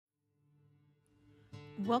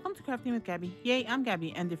Welcome to Crafting with Gaby. Yay, I'm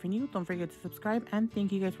Gaby, and if you're new, don't forget to subscribe, and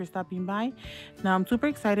thank you guys for stopping by. Now, I'm super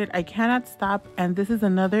excited. I cannot stop, and this is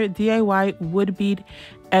another DIY wood bead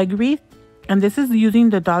egg wreath, and this is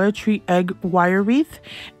using the Dollar Tree egg wire wreath,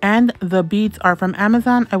 and the beads are from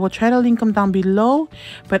Amazon. I will try to link them down below,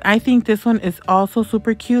 but I think this one is also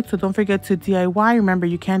super cute, so don't forget to DIY. Remember,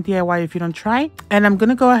 you can't DIY if you don't try. And I'm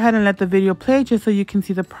gonna go ahead and let the video play just so you can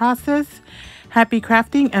see the process. Happy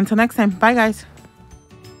crafting. Until next time, bye guys.